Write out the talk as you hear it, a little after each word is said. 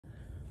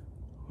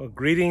Well,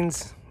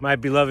 greetings, my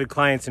beloved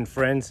clients and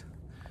friends.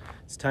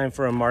 It's time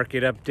for a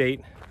market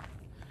update.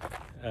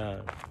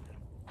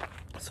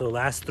 So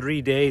last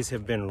 3 days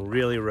have been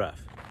really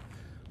rough.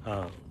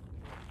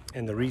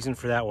 And the reason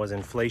for that was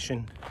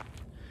inflation.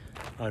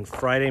 On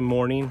Friday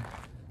morning,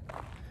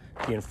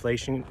 the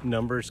inflation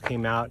numbers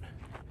came out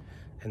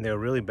and they were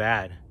really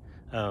bad.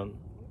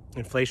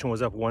 Inflation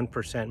was up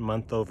 1%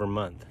 month over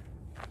month.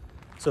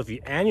 So if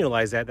you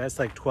annualize that, that's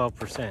like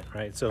 12%,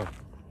 right? So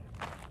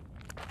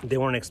they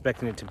weren't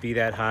expecting it to be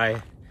that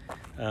high.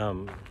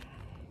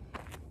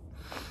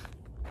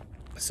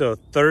 So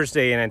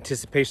Thursday, in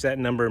anticipation of that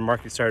number, the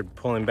market started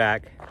pulling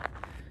back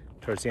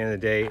towards the end of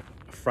the day.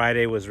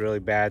 Friday was really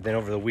bad. Then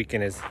over the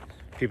weekend, as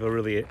people are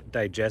really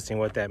digesting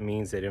what that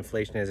means, that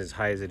inflation is as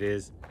high as it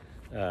is,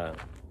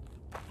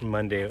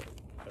 Monday,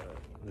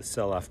 the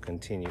sell-off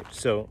continued.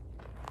 So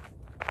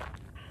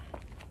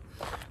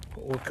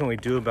what can we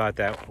do about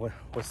that?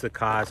 What's the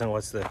cause and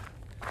what's the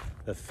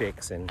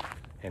fix, and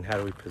how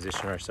do we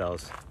position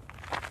ourselves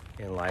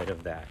in light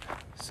of that?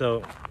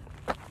 So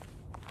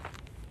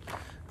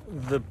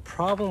the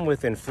problem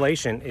with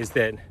inflation is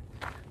that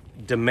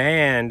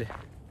demand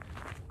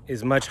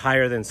is much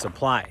higher than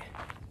supply.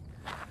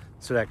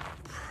 So that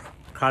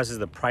causes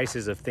the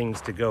prices of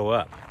things to go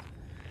up.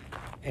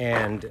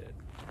 And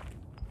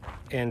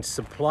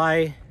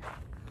supply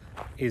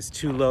is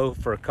too low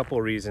for a couple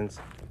of reasons.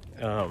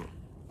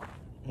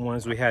 One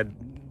is we had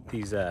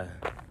these the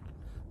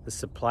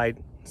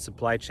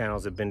supply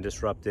channels have been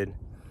disrupted.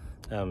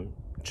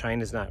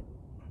 China's not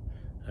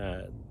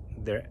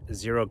their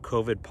zero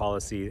COVID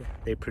policy.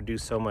 They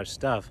produce so much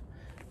stuff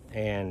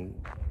and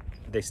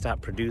they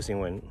stop producing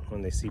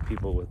when they see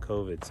people with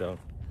COVID. So,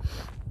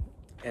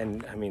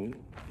 and I mean,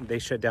 they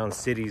shut down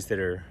cities that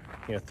are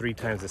 3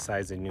 times the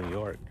size of New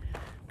York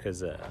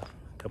because a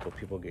couple of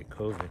people get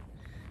COVID.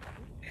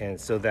 And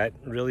so that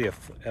really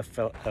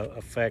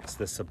affects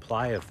the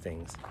supply of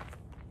things.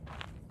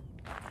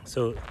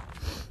 So,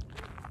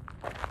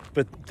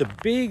 but the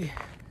big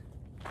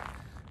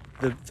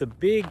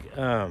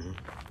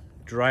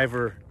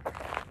driver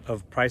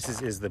of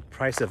prices is the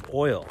price of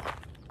oil.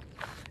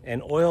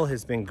 And oil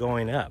has been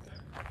going up.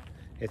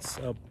 It's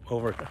up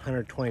over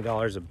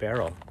 $120 a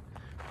barrel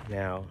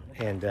now.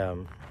 And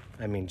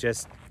I mean,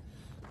 just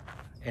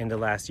end of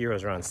last year it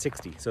was around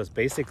 60. So it's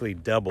basically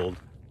doubled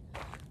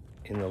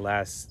in the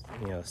last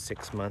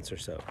 6 months or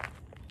so.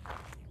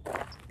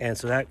 And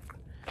so that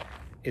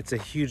it's a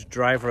huge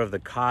driver of the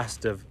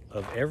cost of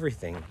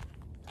everything.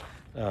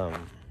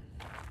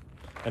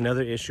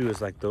 Another issue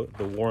is like the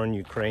war in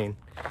Ukraine.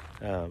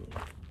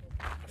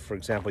 For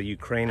example,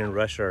 Ukraine and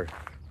Russia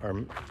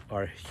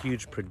are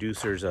huge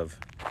producers of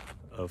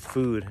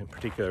food, in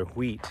particular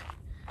wheat.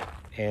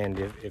 And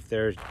if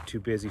they're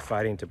too busy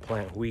fighting to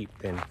plant wheat,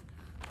 then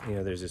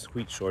there's this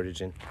wheat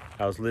shortage. And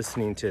I was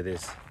listening to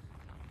this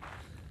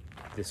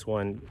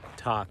one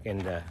talk,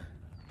 and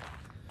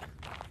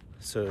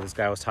so this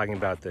guy was talking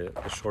about the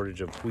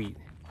shortage of wheat.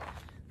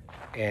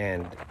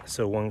 And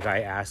so one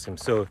guy asked him,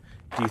 so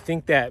do you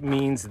think that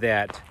means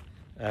that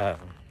the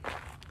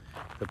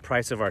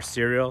price of our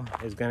cereal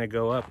is going to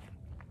go up?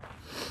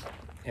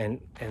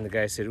 And the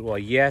guy said, well,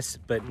 yes,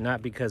 but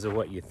not because of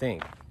what you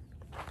think.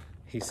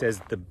 He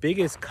says the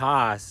biggest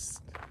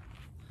cost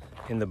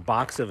in the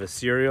box of a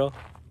cereal,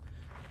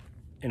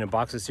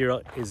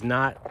 is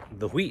not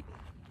the wheat.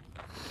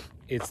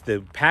 It's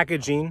the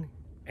packaging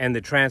and the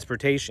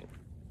transportation.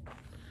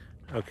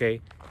 Okay,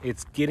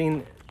 it's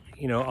getting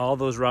all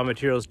those raw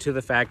materials to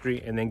the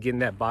factory and then getting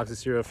that box of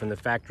cereal from the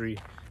factory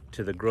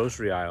to the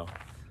grocery aisle,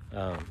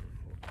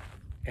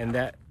 and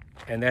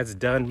that's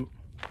done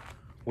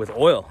with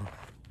oil,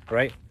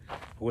 right?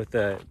 With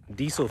the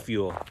diesel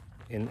fuel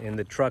in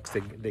the trucks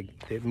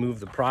that move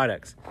the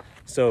products.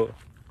 So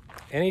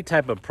any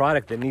type of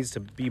product that needs to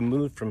be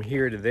moved from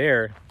here to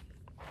there,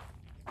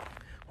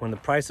 when the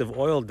price of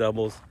oil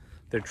doubles,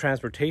 their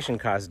transportation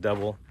costs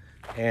double,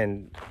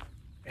 and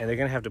they're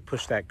gonna have to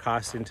push that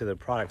cost into the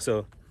product.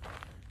 So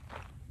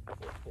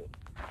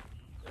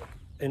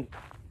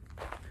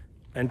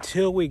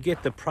until we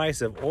get the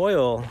price of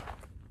oil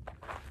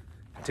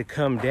to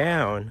come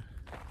down,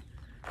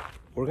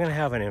 we're gonna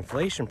have an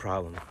inflation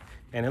problem.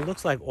 And it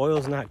looks like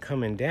oil's not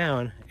coming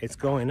down, it's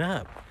going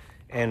up.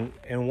 And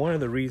one of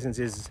the reasons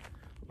is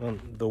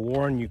the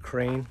war in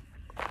Ukraine.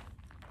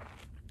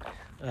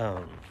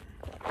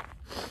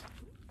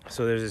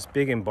 So there's this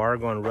big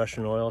embargo on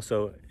Russian oil.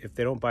 So if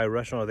they don't buy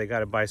Russian oil, they got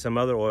to buy some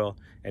other oil.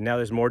 And now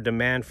there's more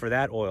demand for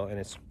that oil, and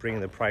it's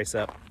bringing the price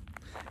up.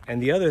 And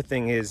the other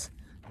thing is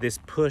this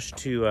push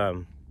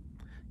to,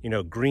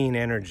 green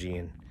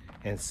energy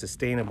and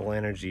sustainable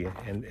energy,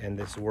 and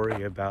this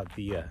worry about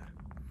the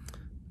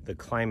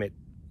climate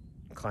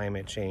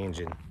change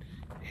and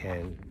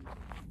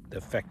the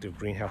effect of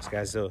greenhouse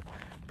gases. So,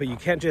 but you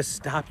can't just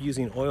stop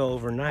using oil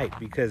overnight,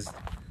 because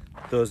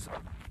those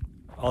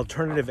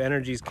alternative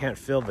energies can't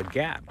fill the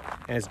gap,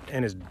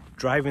 and is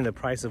driving the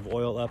price of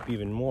oil up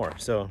even more.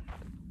 So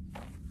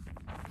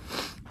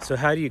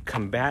how do you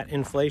combat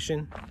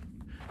inflation?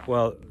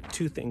 Well,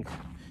 2 things.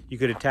 you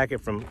could attack it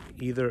from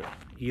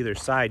either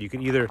side. You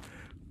can either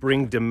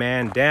bring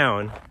demand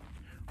down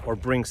or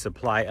bring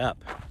supply up.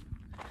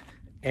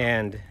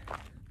 And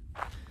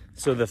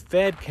so the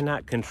Fed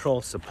cannot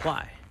control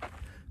supply.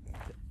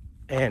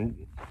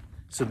 And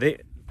so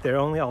their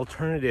only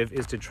alternative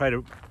is to try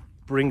to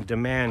bring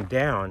demand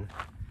down.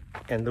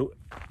 And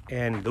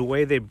the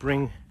way they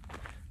bring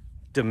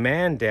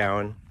demand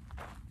down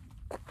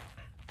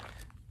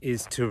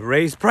is to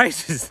raise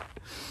prices,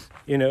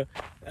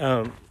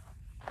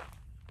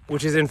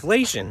 which is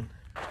inflation,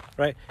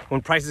 right? When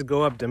prices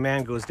go up,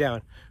 demand goes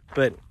down.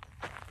 But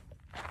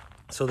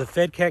so the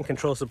Fed can't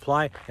control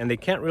supply, and they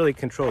can't really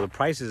control the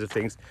prices of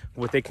things.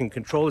 What they can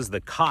control is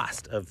the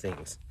cost of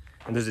things.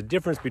 And there's a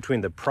difference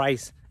between the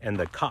price and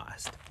the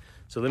cost.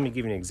 So let me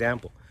give you an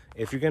example.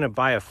 If you're going to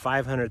buy a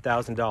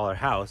 $500,000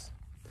 house,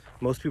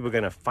 most people are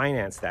going to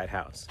finance that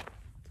house.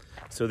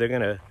 So they're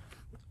going to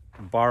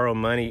borrow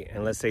money,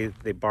 and let's say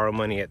they borrow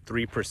money at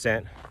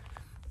 3%,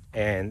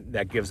 and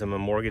that gives them a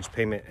mortgage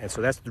payment. And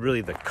so that's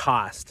really the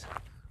cost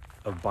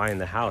of buying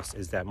the house,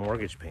 is that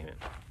mortgage payment.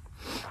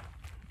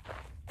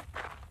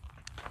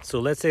 So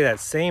let's say that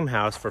same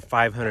house for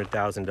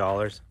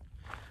 $500,000,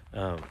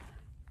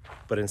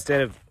 but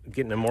instead of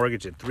getting a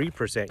mortgage at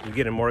 3%, you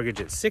get a mortgage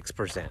at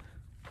 6%.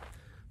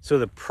 So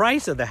the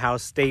price of the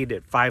house stayed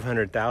at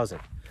 $500,000,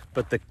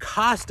 but the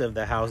cost of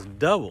the house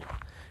doubled.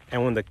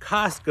 And when the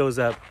cost goes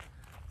up,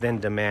 then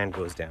demand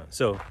goes down.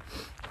 So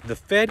the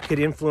Fed could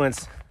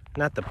influence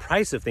not the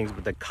price of things,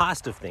 but the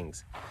cost of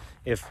things.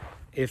 And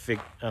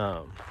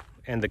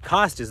the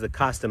cost is the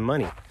cost of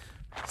money.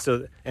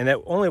 So, and that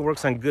only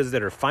works on goods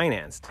that are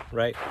financed,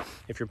 right?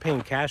 If you're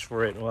paying cash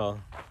for it, well,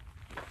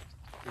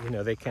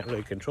 they can't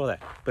really control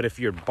that. But if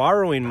you're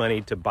borrowing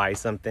money to buy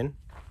something,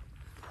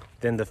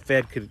 then the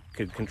Fed could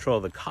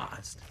control the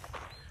cost,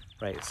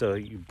 right? So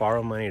you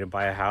borrow money to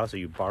buy a house, or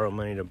you borrow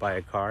money to buy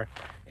a car,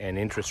 and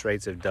interest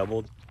rates have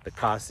doubled, the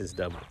cost is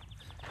doubled.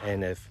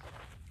 And if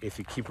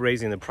you keep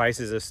raising the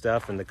prices of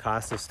stuff and the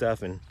cost of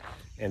stuff, and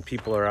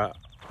people are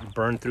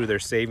burned through their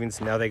savings,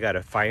 now they got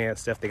to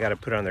finance stuff, they got to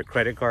put on their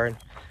credit card,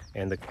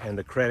 and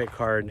the credit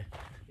card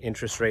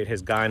interest rate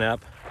has gone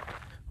up,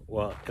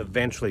 well,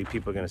 eventually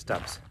people are going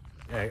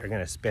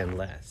to spend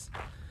less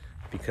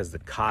because the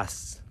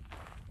costs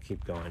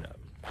keep going up.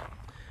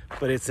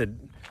 But it's a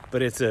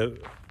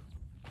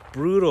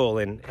brutal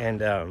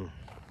and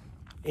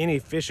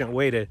inefficient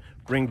way to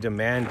bring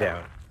demand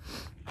down.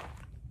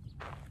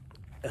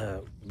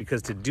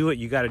 Because to do it,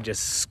 you got to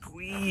just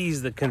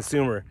squeeze the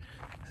consumer.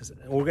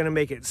 We're going to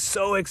make it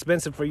so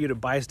expensive for you to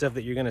buy stuff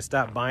that you're going to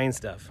stop buying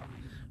stuff,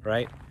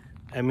 right?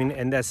 I mean,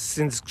 and that's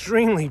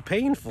extremely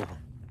painful.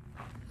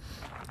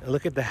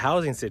 Look at the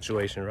housing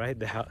situation, right?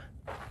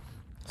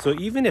 So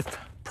even if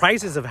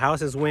prices of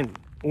houses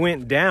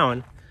went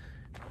down,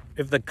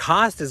 if the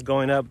cost is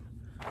going up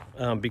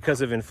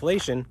because of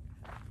inflation,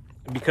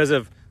 because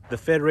of the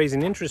Fed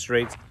raising interest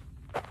rates,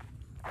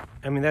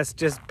 I mean, that's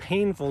just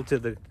painful to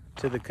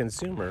the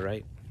consumer,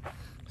 right?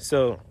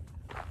 So,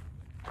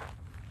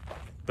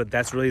 but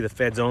that's really the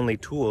Fed's only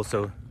tool.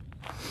 So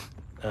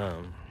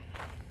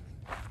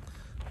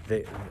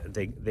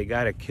they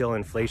got to kill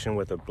inflation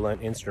with a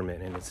blunt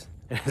instrument, and it's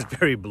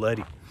very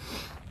bloody.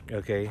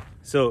 Okay,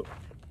 so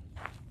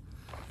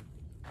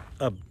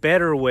a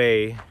better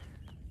way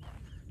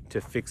to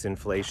fix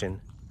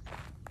inflation,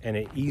 and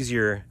an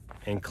easier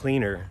and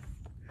cleaner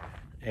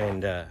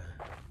and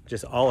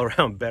just all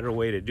around better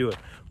way to do it,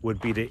 would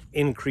be to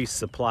increase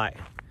supply.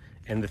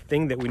 And the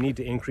thing that we need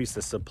to increase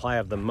the supply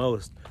of the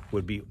most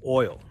would be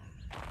oil.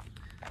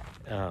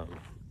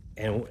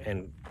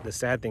 And the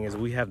sad thing is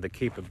we have the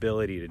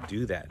capability to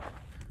do that.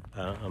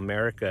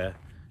 America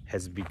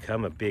has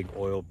become a big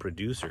oil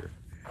producer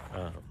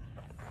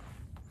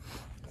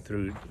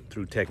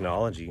through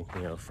technology,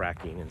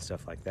 fracking and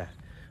stuff like that.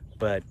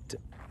 But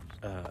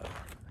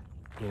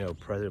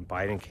President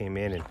Biden came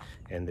in,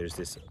 and there's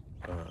this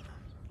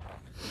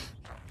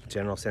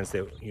general sense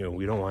that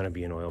we don't want to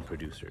be an oil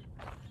producer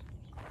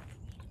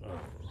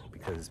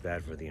because it's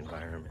bad for the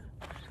environment.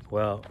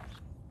 Well,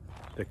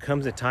 there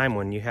comes a time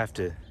when you have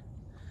to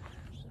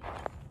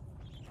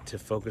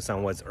focus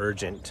on what's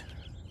urgent,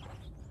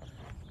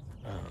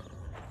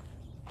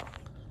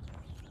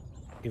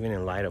 even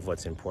in light of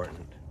what's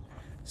important.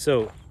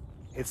 So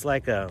it's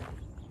like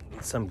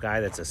some guy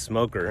that's a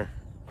smoker,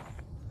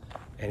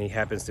 and he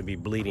happens to be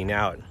bleeding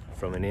out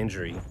from an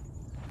injury,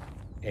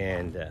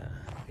 and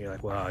you're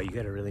like, wow, you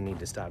really need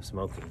to stop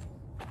smoking.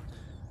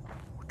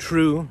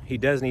 True, he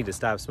does need to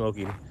stop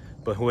smoking,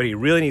 but what he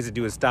really needs to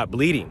do is stop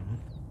bleeding.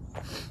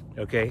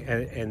 Okay,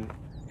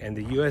 and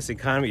the U.S.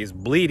 economy is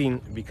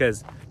bleeding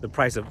because the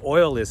price of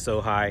oil is so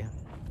high.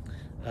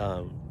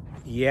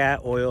 Yeah,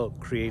 oil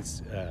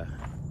creates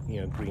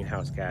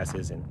greenhouse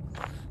gases and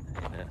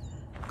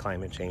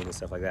climate change and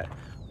stuff like that,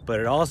 but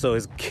it also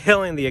is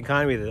killing the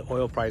economy. The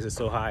oil price is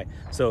so high.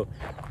 So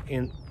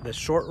in the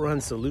short run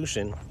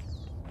solution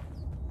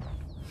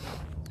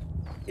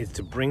is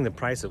to bring the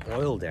price of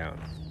oil down.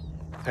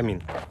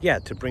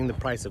 To bring the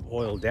price of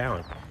oil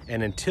down.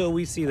 And until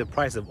we see the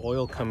price of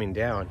oil coming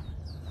down,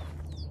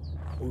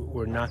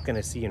 we're not going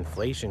to see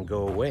inflation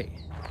go away,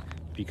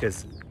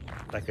 because,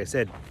 like I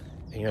said,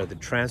 you know, the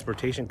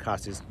transportation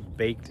cost is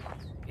baked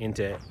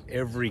into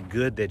every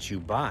good that you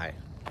buy.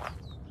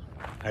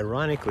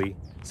 Ironically,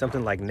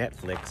 something like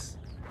Netflix,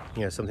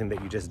 you know, something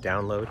that you just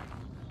download,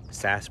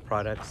 SaaS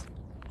products,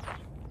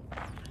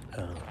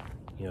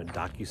 you know,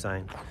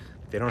 DocuSign,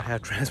 they don't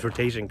have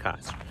transportation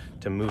costs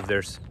to move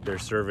their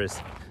service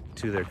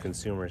to their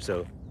consumers.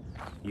 So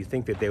you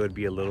think that they would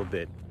be a little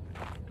bit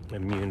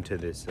immune to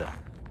this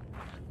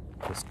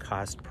this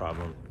cost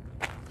problem.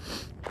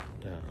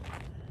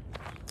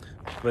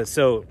 But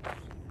so,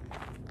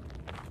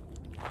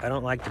 I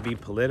don't like to be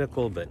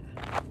political, but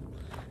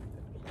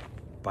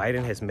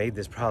Biden has made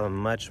this problem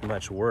much,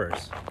 much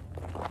worse.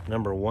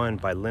 Number one,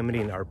 by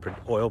limiting our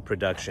oil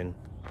production.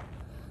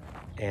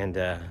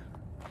 And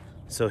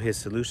so his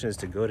solution is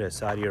to go to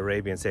Saudi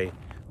Arabia and say,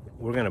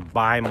 we're going to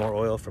buy more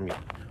oil from you.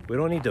 We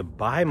don't need to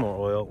buy more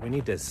oil. We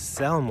need to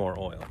sell more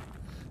oil.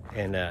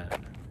 And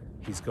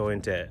he's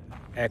going to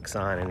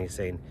Exxon and he's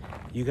saying,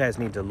 you guys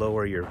need to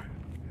lower your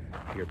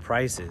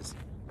prices.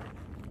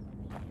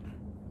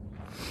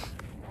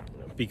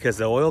 Because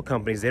the oil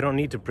companies, they don't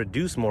need to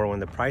produce more when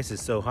the price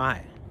is so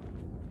high.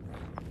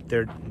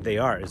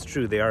 It's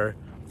true, they are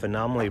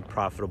phenomenally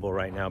profitable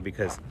right now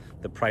because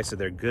the price of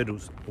their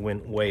goods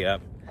went way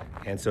up.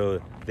 And so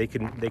they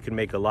could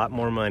make a lot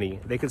more money.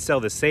 They could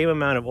sell the same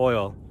amount of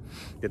oil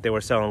that they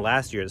were selling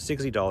last year at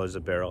 $60 a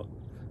barrel.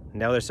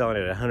 Now they're selling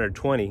it at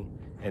 $120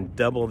 and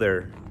double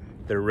their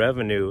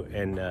revenue,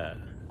 and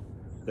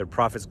their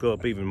profits go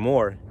up even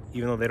more,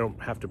 even though they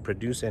don't have to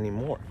produce any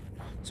more.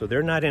 So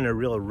they're not in a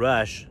real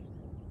rush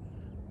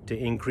to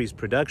increase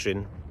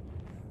production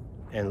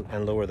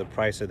and lower the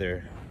price of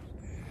their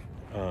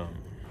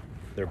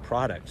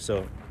product.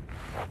 So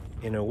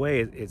in a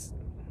way,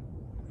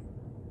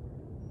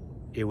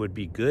 it would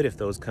be good if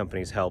those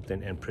companies helped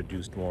and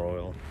produced more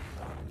oil.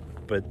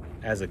 But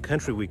as a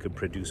country, we could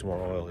produce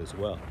more oil as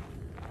well.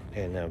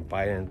 And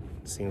Biden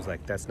seems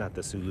like that's not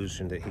the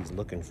solution that he's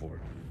looking for.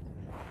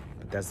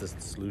 But that's the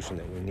solution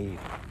that we need.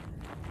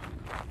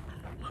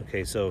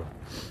 Okay, so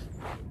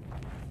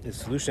the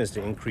solution is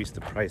to increase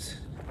the price,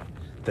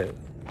 the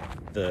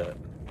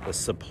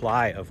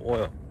supply of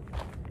oil.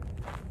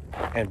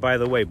 And by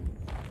the way,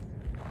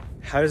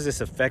 how is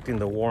this affecting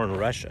the war in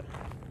Russia?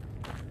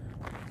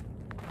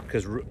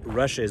 Because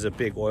Russia is a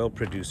big oil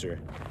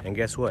producer, and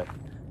guess what?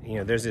 You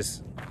know, there's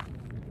this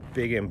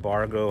big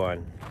embargo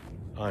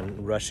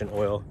on Russian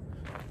oil,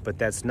 but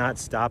that's not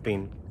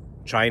stopping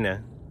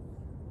China,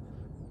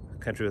 the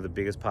country with the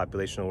biggest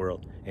population in the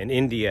world, and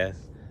India,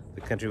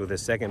 the country with the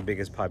second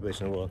biggest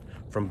population in the world,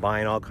 from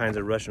buying all kinds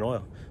of Russian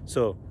oil.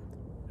 So,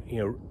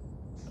 you know,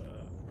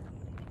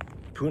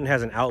 Putin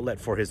has an outlet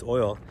for his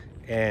oil,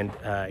 and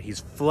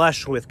he's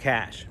flush with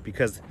cash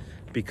because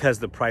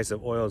the price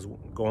of oil is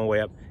going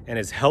way up, and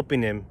it's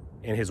helping him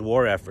in his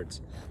war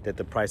efforts that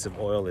the price of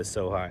oil is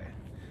so high.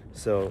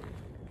 So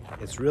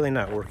it's really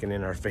not working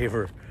in our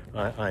favor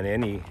on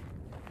any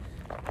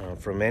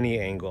from any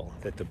angle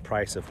that the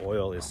price of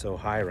oil is so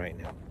high right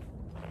now.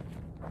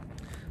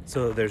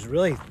 So there's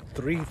really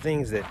three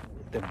things that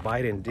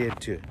Biden did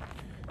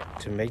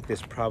to make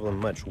this problem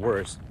much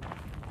worse.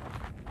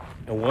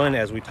 And one,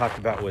 as we talked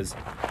about, was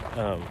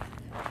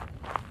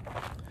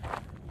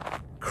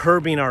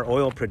curbing our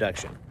oil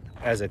production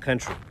as a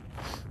country.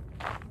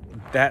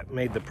 That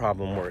made the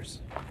problem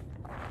worse,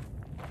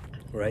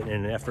 right?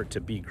 In an effort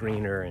to be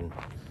greener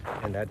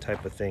and that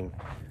type of thing.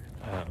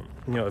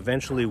 You know,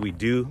 eventually we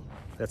do.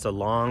 That's a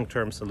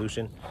long-term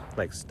solution,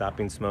 like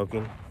stopping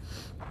smoking.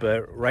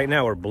 But right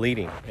now we're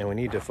bleeding, and we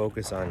need to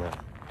focus on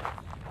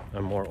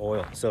more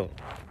oil. So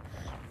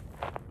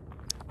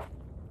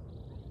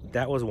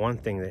that was one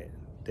thing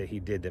that he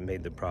did that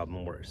made the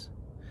problem worse.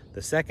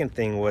 The second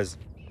thing was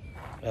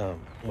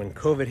when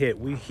COVID hit,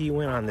 he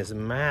went on this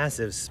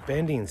massive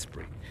spending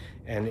spree.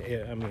 And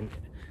I mean,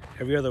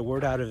 every other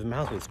word out of his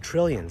mouth was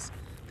trillions.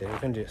 They were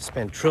going to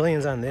spend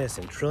trillions on this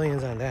and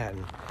trillions on that.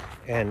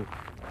 And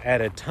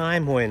at a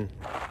time when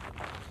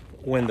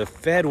the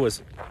Fed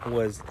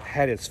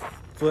had its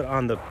foot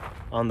on the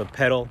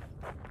pedal,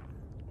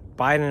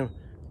 Biden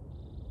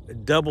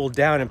doubled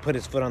down and put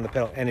his foot on the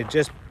pedal, and it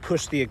just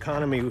pushed the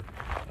economy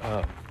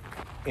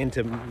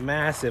into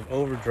massive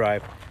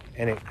overdrive,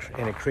 and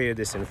it created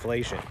this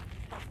inflation.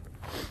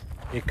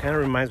 It kind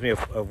of reminds me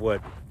of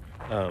what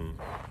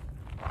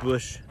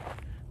Bush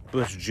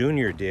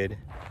Jr. did.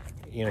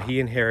 You know, he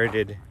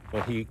inherited,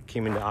 when he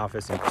came into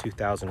office in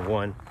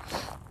 2001,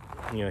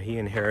 you know, he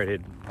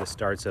inherited the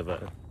starts of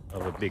a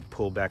big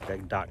pullback,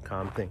 that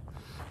 .com thing,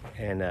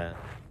 and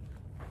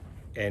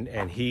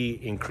he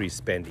increased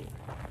spending,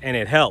 and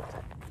it helped,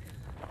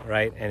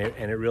 right? And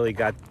it really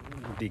got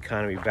the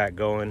economy back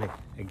going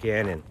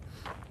again. And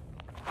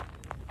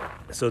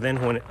so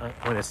then when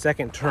a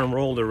second term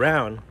rolled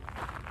around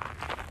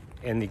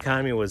and the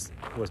economy was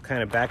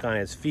kind of back on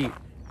its feet,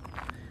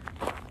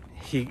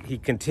 he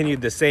continued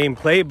the same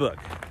playbook,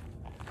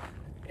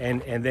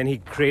 and then he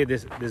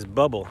created this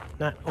bubble.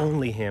 Not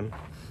only him,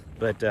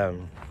 but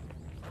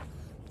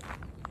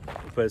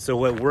But so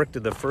what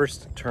worked the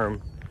first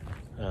term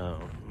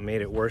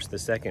made it worse the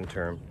second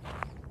term.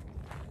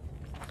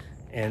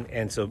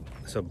 And so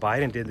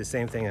Biden did the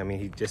same thing. I mean,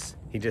 he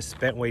just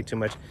spent way too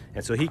much,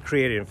 and so he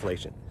created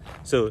inflation.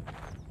 So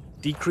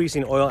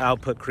decreasing oil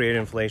output created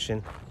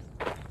inflation.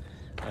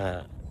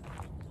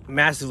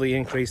 Massively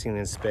increasing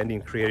in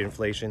spending created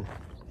inflation.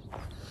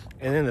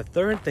 And then the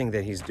third thing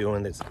that he's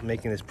doing that's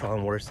making this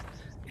problem worse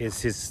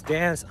is his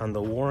stance on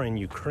the war in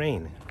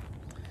Ukraine.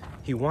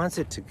 He wants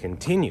it to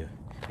continue,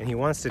 and he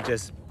wants to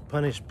just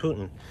punish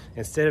Putin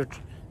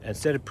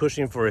instead of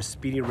pushing for a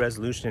speedy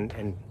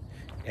resolution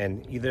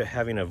and either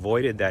having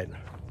avoided that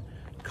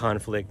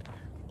conflict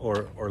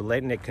or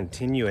letting it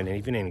continue and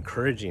even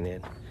encouraging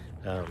it.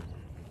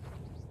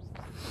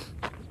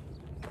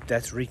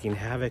 That's wreaking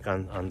havoc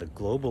on the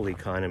global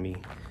economy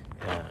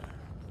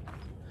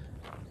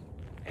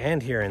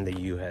and here in the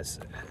U.S.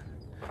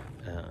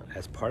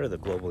 As part of the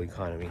global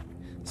economy.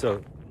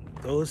 So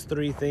those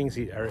three things,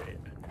 he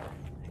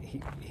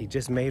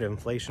just made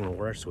inflation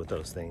worse with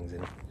those things,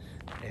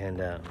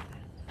 and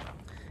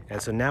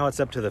so now it's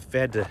up to the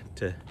Fed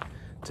to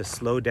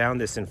slow down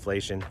this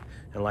inflation.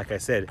 And like I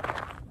said,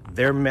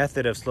 their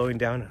method of slowing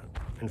down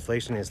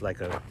inflation is like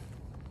a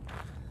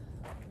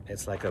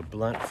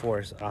blunt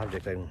force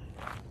object. I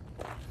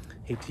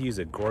hate to use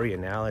a gory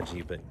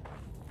analogy, but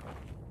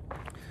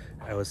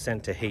I was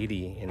sent to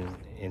Haiti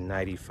in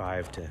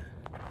 '95 to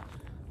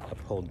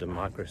uphold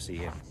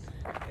democracy,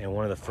 and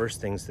one of the first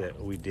things that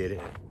we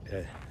did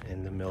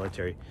in the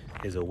military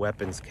is a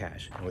weapons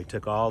cache, and we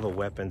took all the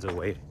weapons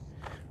away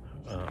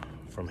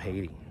from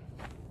Haiti.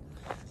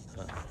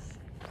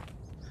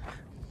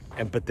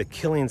 But the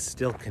killings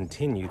still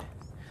continued,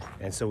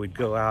 and so we'd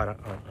go out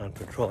on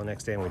patrol the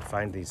next day and we'd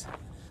find these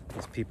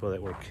people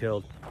that were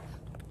killed,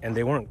 and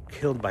they weren't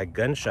killed by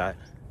gunshot,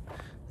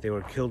 they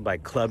were killed by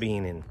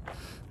clubbing,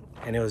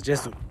 and it was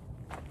just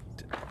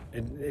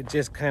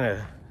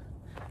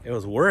it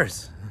was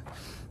worse,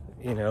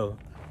 you know,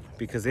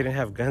 because they didn't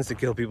have guns to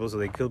kill people, so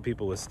they killed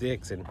people with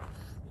sticks, and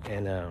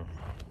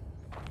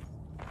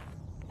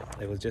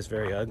it was just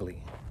very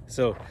ugly.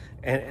 So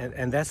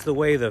and that's the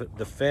way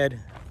the Fed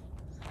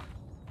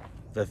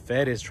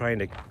is trying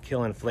to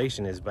kill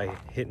inflation, is by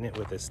hitting it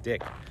with a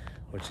stick,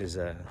 which is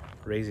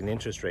raising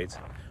interest rates,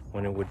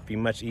 when it would be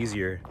much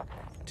easier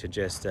to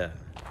just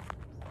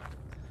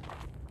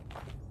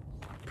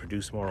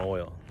produce more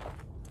oil.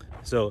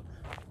 So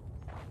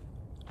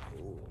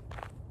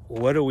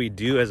what do we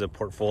do as a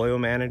portfolio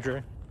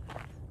manager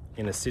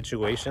in a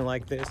situation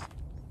like this?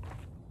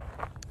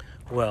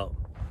 Well,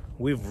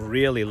 we've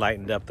really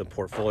lightened up the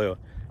portfolio.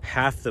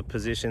 Half the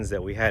positions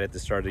that we had at the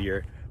start of the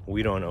year,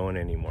 we don't own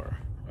anymore.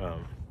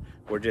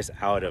 We're just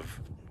out of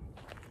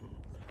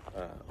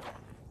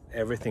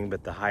everything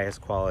but the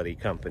highest quality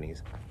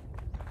companies,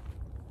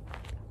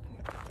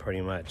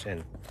 pretty much,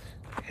 and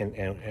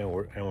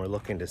we're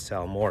looking to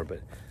sell more, but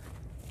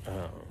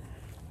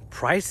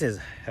prices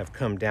have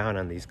come down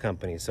on these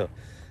companies. So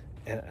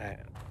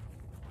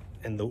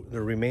and the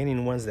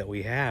remaining ones that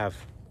we have,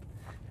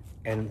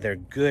 and they're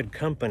good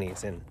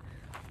companies, and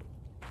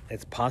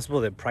it's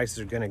possible that prices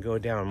are going to go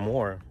down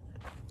more.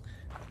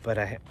 But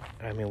I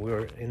mean, we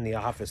were in the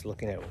office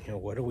looking at, you know,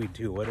 what do we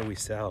do? What do we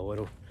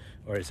sell?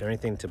 Or is there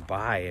anything to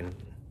buy? And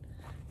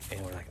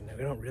we're like, no,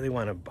 we don't really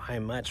want to buy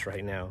much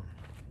right now.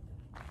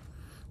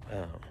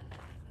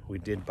 We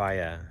did buy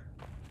a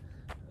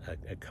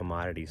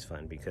commodities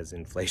fund because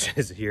inflation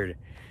is here.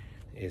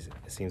 It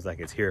seems like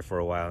it's here for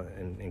a while,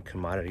 and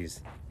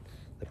commodities,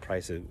 the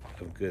price of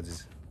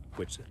goods,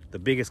 which the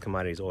biggest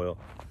commodity is oil,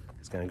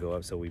 is going to go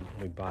up. So we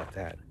bought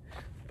that.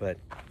 But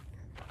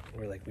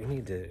we're like, we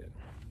need to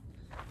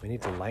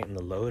lighten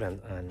the load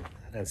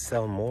and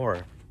sell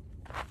more.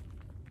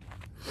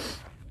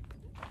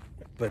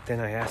 But then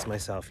I asked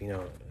myself, you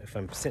know, if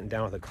I'm sitting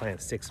down with a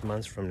client 6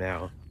 months from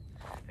now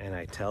and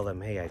I tell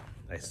them, hey,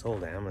 I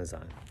sold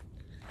Amazon,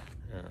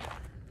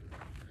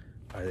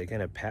 are they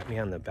going to pat me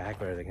on the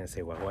back, or are they going to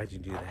say, well, why'd you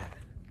do that?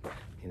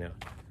 You know,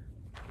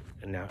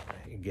 and now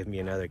give me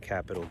another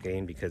capital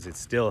gain because it's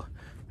still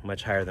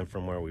much higher than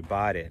from where we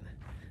bought it.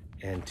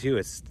 And two,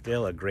 it's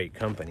still a great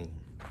company.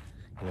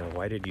 You know,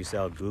 why did you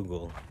sell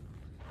Google?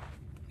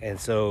 And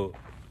so,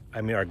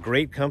 I mean, our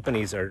great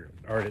companies are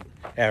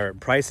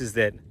prices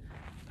that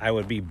I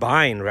would be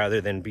buying rather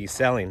than be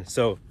selling.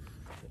 So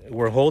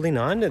we're holding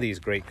on to these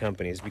great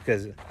companies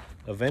because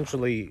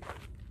eventually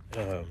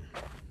the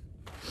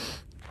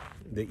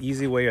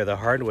easy way or the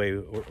hard way,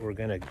 we're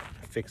going to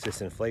fix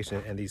this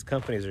inflation, and these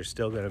companies are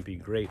still going to be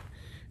great.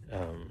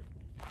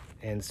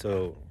 And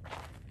so,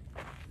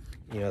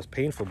 you know, it's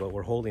painful, but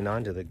we're holding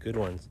on to the good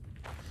ones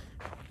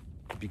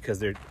because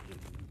they're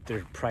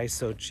priced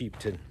so cheap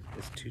to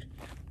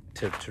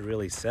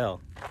really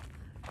sell.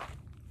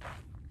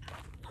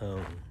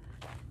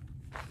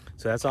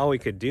 So that's all we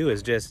could do,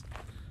 is just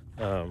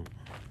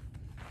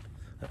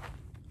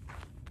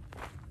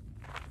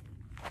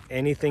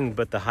anything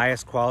but the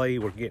highest quality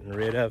we're getting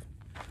rid of.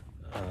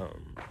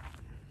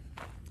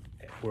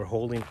 We're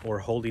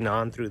holding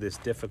on through this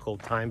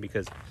difficult time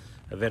because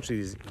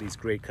eventually these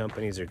great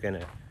companies are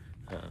gonna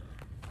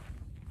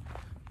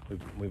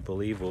we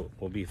believe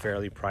will be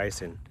fairly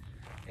priced.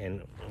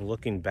 And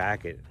looking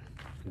back at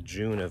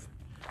June of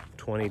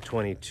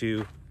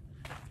 2022,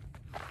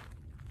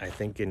 I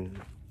think in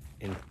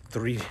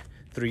 3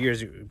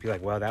 years you'd be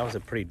like, wow, that was a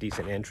pretty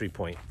decent entry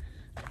point.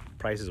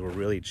 Prices were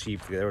really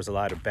cheap. There was a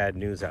lot of bad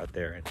news out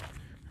there, and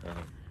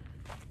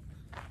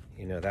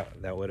you know,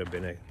 that would have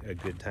been a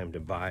good time to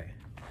buy.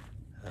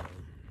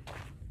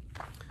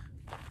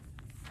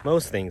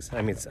 Most things.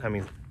 I mean,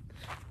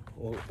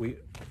 we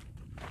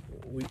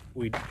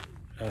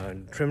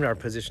trimmed our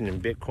position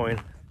in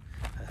Bitcoin.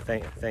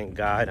 Thank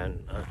God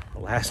on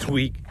last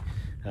week,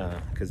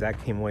 because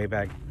that came way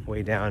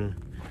down.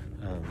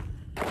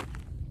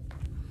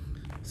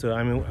 So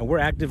I mean, we're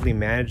actively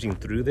managing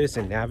through this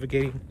and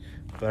navigating.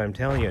 But I'm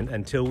telling you,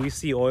 until we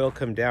see oil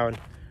come down,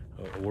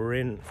 we're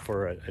in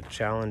for a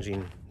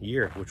challenging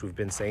year, which we've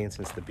been saying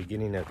since the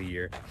beginning of the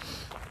year.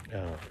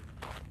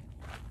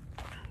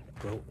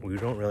 But we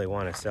don't really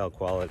want to sell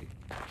quality,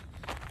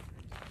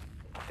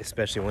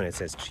 especially when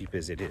it's as cheap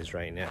as it is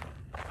right now.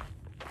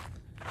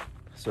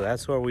 So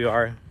that's where we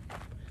are,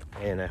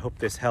 and I hope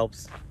this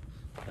helps.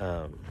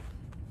 I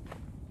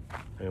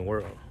mean,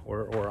 we're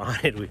on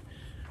it. We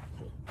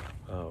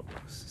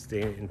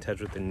stay in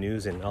touch with the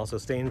news, and also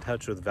stay in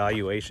touch with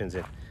valuations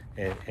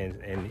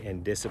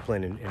and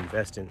discipline and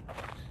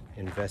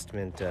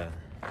investment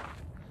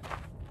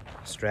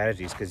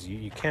strategies, because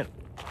you can't.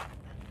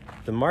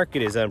 The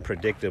market is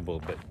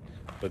unpredictable,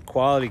 but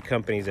quality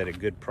companies at a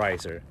good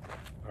price are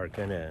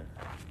gonna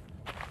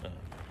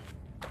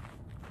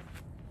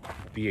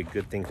be a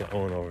good thing to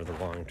own over the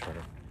long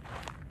term.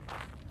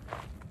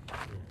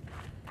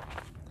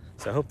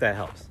 So I hope that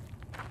helps.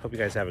 Hope you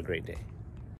guys have a great day.